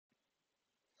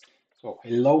So,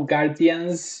 hello,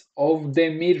 guardians of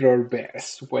the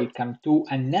Mirrorverse. Welcome to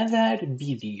another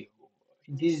video.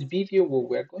 In this video, what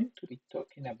we're going to be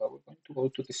talking about, we're going to go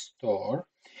to the store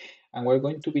and we're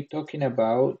going to be talking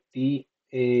about the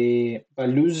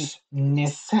Baloo's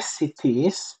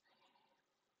Necessities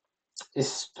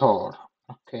store.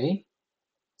 Okay,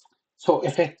 so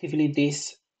effectively,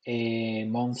 this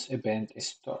month's event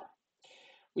store,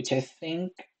 which I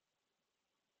think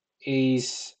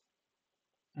is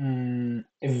a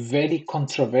very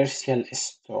controversial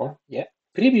store. Yeah,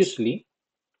 previously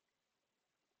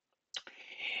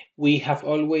we have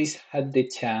always had the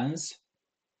chance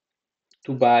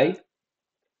to buy,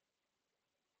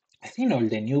 I think, all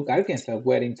the new guardians that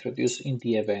were introduced in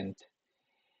the event.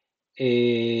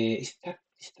 Is that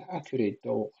accurate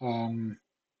though? I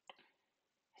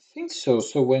think so.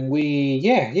 So when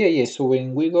yeah. So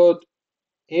when we got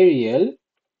Ariel,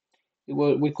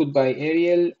 we could buy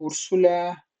Ariel,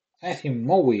 Ursula. I think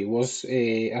Maui was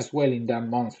as well in that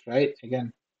month, right?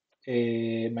 Again,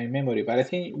 my memory, but I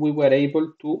think we were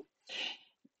able to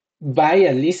buy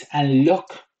at least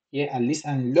unlock. Yeah, at least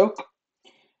unlock.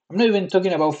 I'm not even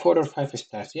talking about 4 or 5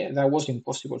 stars. Yeah, that was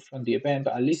impossible from the event.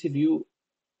 But at least if you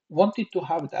wanted to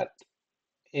have that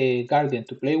guardian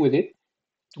to play with it,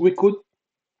 we could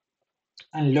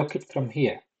unlock it from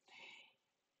here.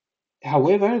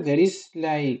 However, there is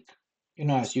like,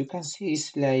 as you can see,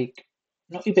 it's like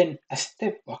not even a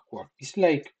step backward. It's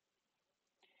like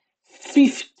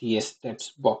 50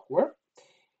 steps backward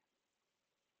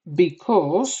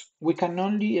because we can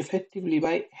only effectively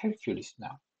buy Hercules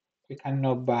now. We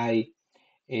cannot buy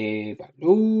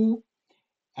Baloo,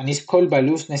 and it's called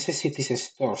Baloo's Necessities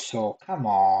store. So come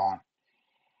on.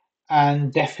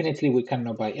 And definitely we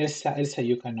cannot buy Elsa. Elsa,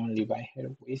 you can only buy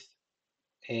her with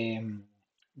um,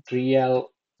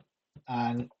 real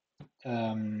and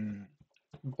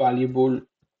valuable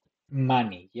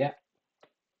money. Yeah,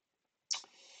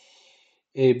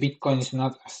 Bitcoin is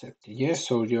not accepted. Yeah,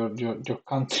 so your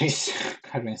country's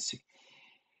currency.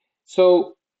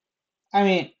 So I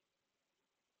mean,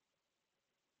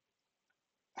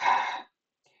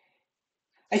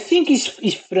 I think it's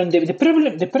from the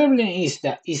problem. The problem is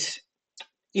that is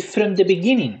if from the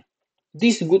beginning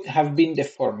this would have been the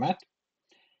format,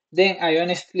 then I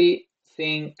honestly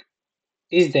think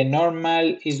is the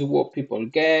normal, is what people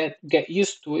get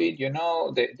used to it.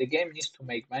 The game needs to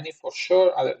make money for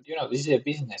sure. This is a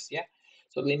business, yeah,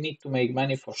 so they need to make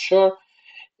money for sure.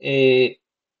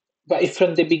 But if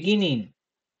from the beginning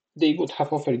they would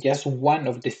have offered just one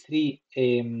of the three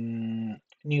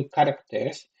new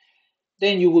characters,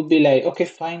 then you would be like, okay,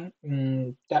 fine,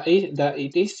 that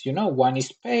it is, one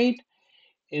is paid,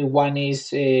 one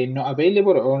is not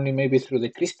available, or only maybe through the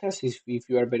crystals if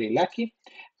you are very lucky,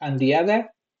 and the other,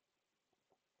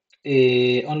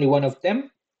 only one of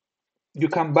them you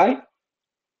can buy.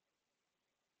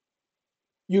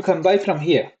 You can buy from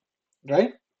here,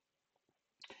 right?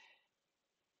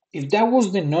 If that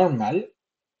was the normal,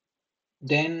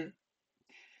 then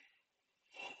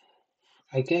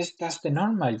I guess that's the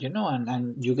normal,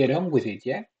 and you get on with it,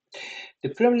 yeah? The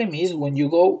problem is when you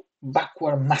go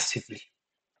backward massively.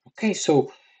 Okay,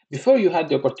 so before you had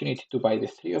the opportunity to buy the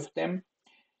three of them,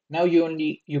 now you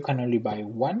can only buy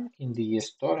one in the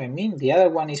store. I mean, the other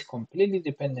one is completely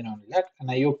dependent on luck,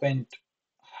 and I opened,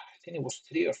 I think it was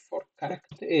 3 or 4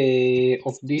 character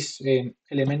of this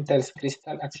elementals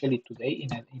crystal actually today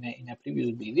in a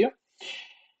previous video,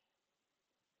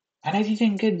 and I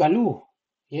didn't get Baloo.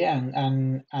 Yeah,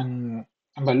 and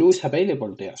Baloo is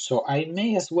available there, so I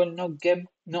may as well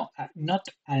not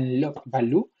unlock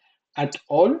Baloo at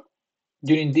all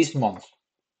during this month.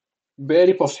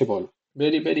 Very possible,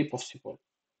 very possible.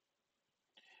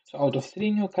 So out of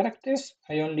 3 new characters,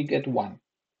 I only get one,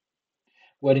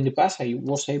 where in the past I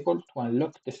was able to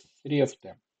unlock the 3 of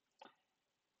them.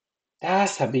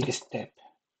 That's a big step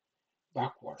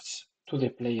backwards to the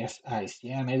player's eyes,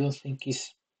 yeah, and I don't think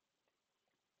it's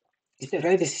the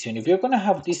right decision. If you're gonna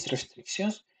have these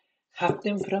restrictions, have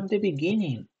them from the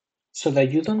beginning so that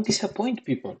you don't disappoint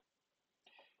people.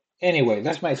 Anyway,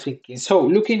 that's my thinking. So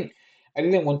I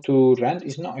didn't want to rant.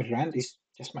 It's not a rant. It's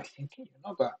just my thinking,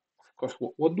 But of course,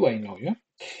 what do I know? Yeah.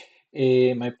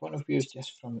 My point of view is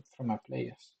just from a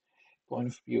player's point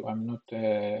of view. I'm not,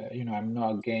 I'm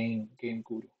not a game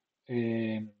guru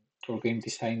or game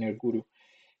designer guru.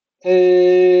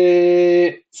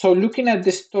 So looking at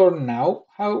the store now,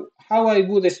 how I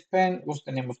would spend, what's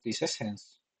the name of this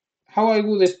essence? How I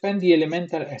would spend the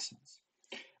elemental essence.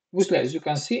 Obviously, as you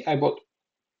can see, I bought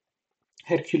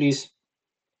Hercules.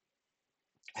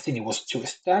 I think it was 2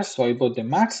 stars, so I bought the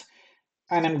max,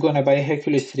 and I'm gonna buy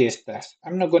Hercules 3 stars.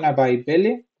 I'm not gonna buy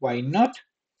Belle. Why not?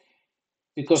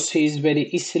 because she is very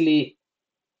easily,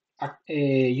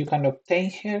 you can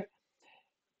obtain her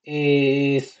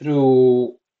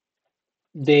through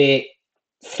the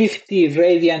 50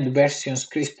 radiant versions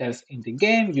crystals in the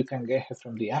game. You can get her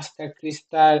from the Aster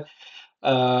crystal.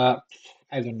 Uh,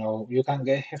 I don't know. You can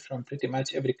get her from pretty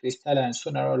much every crystal, and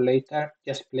sooner or later,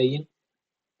 just playing,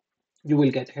 you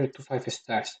will get her to 5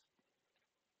 stars.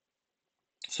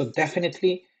 So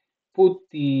definitely put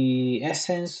the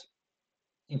essence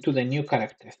into the new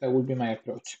characters. That would be my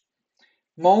approach.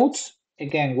 Modes,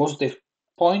 again, what's the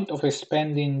point of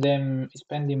spending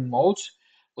modes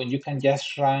when you can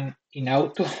just run in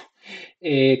auto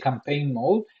a campaign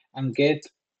mode and get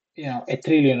a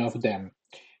trillion of them,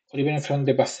 or even from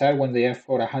the bazaar when they are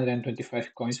for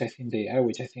 125 coins, I think they are,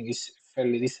 which I think is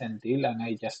fairly decent deal, and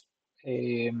I just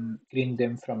green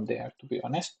them from there, to be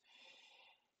honest.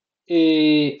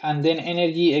 And then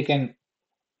energy, again,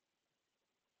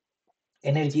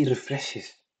 energy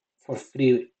refreshes for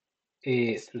free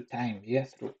through time, yeah,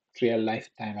 through real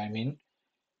lifetime. I mean,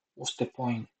 what's the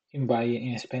point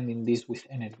in spending this with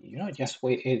energy? Just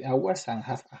wait 8 hours and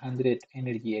have 100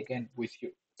 energy again with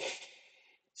you.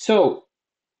 So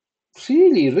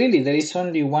really, there is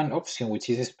only one option, which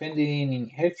is spending in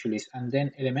Hercules and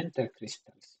then elemental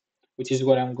crystals, which is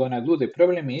what I'm gonna do. The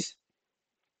problem is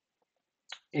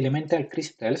elemental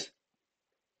crystals,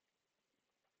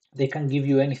 they can give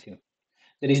you anything.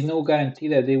 There is no guarantee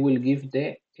that they will give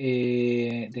the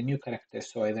new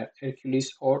characters, so either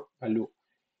Hercules or Baloo.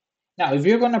 Now, if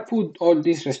you're gonna put all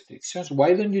these restrictions,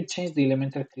 why don't you change the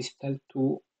elemental crystal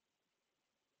to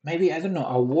maybe, I don't know,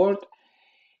 award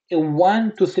a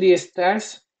 1 to 3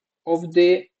 stars of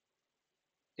the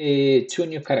two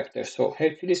new characters, so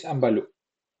Hercules and Baloo.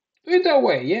 Do it that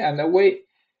way, yeah, and that way,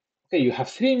 okay, you have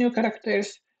three new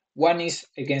characters. One is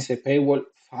against a paywall.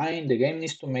 Fine, the game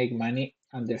needs to make money.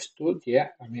 Understood, yeah.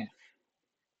 I mean,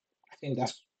 I think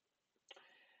that's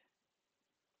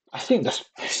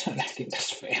personally, I think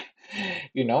that's fair.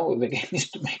 The game needs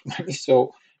to make money,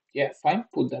 so yeah, fine,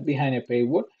 put that behind a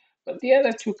paywall. But the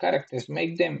other two characters,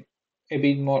 make them a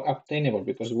bit more obtainable,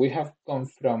 because we have gone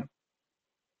from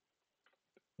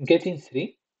getting the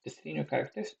three new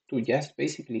characters, to just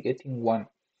basically getting one,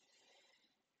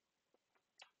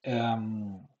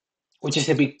 which is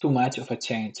a bit too much of a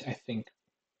change, I think.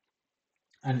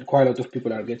 And quite a lot of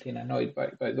people are getting annoyed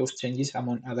by those changes,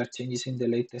 among other changes in the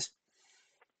latest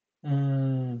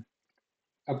mm,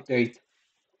 update.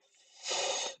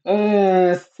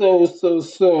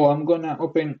 So I'm gonna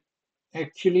open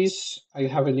Hercules. I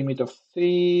have a limit of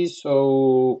 3,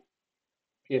 so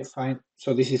yeah, fine.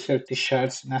 So this is 30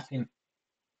 shards, nothing.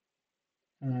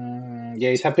 Yeah,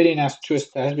 it's appearing as 2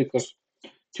 stars because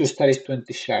 2 star is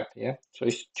 20 shard, yeah? So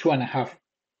it's 2.5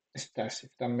 stars,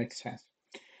 if that makes sense.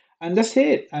 And that's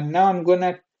it. And now I'm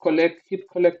gonna keep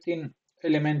collecting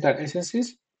elemental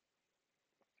essences.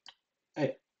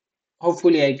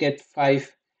 Hopefully I get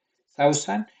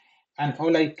 5,000, and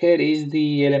all I care is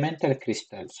the elemental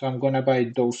crystal. So I'm gonna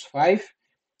buy those 5,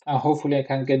 and hopefully I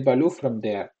can get Baloo from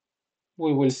there.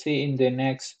 We will see in the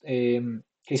next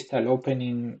crystal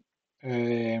opening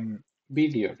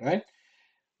video, right?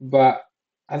 But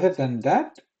other than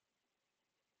that,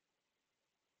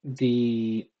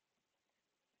 the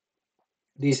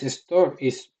this store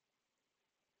is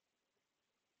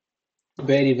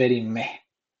very meh,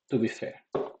 to be fair.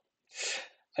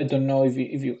 I don't know if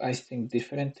you guys think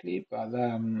differently, but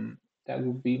that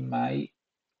would be my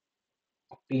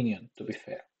opinion, to be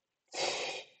fair.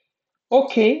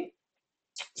 Okay,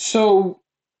 so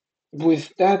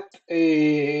with that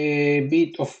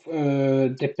bit of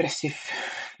depressive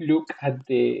look at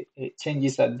the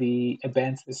changes at the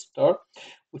events store,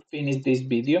 we finish this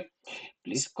video.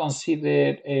 Please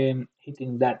consider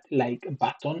hitting that like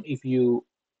button if you,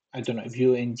 I don't know, if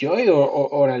you enjoyed,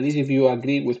 or at least if you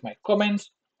agree with my comments.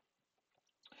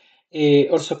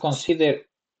 Also consider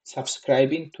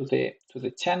subscribing to the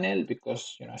channel,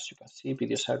 because as you can see,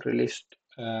 videos are released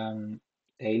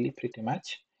daily pretty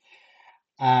much.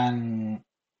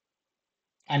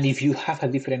 And if you have a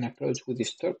different approach with the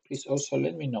store, please also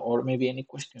let me know, or maybe any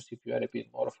questions if you are a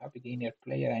bit more of a beginner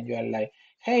player and you are like,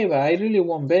 hey, but I really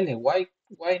want Belle. Why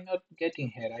not getting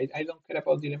her? I don't care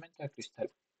about the elemental crystal.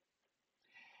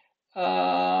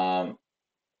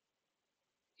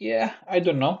 Yeah, I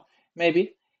don't know.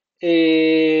 Maybe.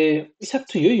 It's up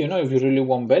to you, if you really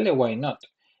want Belle, why not?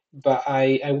 But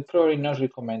I would probably not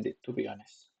recommend it, to be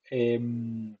honest.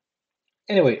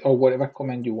 Anyway, or whatever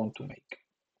comment you want to make.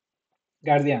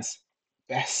 Guardians,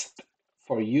 best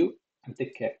for you, and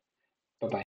take care. Bye bye.